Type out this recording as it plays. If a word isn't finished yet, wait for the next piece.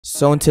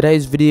So in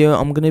today's video,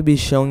 I'm going to be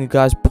showing you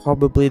guys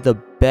probably the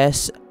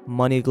best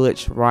money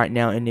glitch right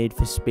now in Need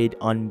for Speed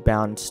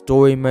Unbound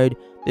story mode.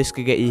 This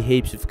could get you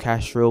heaps of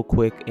cash real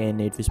quick in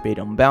Need for Speed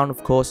Unbound,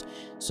 of course.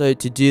 So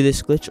to do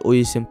this glitch, all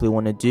you simply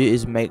want to do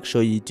is make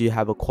sure you do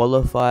have a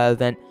qualifier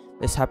event.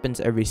 This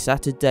happens every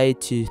Saturday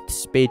to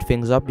speed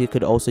things up. You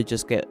could also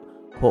just get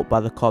caught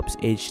by the cops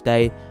each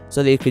day,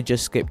 so that you could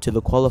just skip to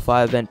the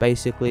qualifier event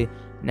basically.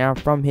 Now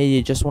from here,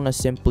 you just want to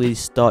simply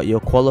start your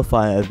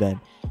qualifier event.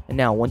 And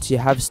now once you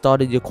have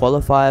started your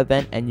qualifier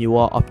event and you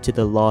are up to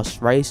the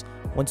last race,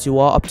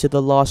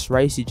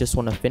 you just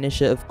want to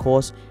finish it, of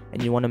course,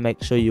 and you want to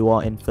make sure you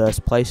are in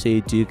first place so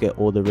you do get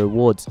all the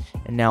rewards.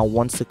 And now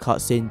once the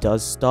cutscene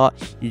does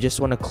start, you just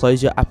want to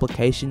close your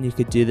application. You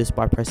could do this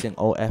by pressing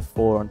Alt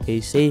F4 on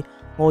PC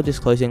or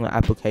just closing the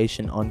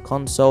application on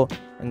console.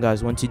 And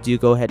guys, once you do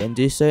go ahead and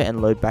do so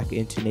and load back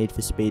into Need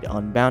for Speed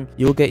Unbound,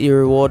 you'll get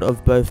your reward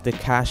of both the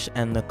cash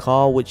and the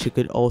car, which you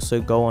could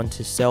also go on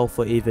to sell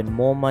for even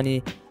more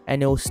money.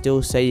 And it'll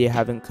still say you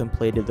haven't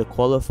completed the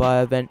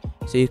qualifier event,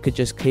 so you could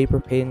just keep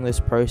repeating this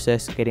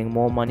process, getting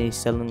more money,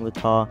 selling the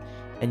car.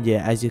 And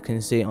yeah, as you can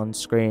see on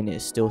screen,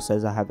 it still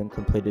says I haven't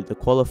completed the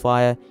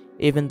qualifier,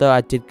 even though I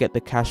did get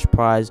the cash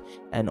prize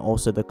and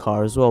also the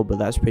car as well. But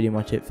that's pretty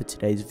much it for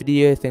today's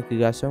video. Thank you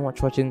guys so much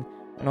for watching,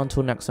 and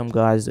until next time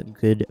guys,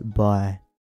 goodbye.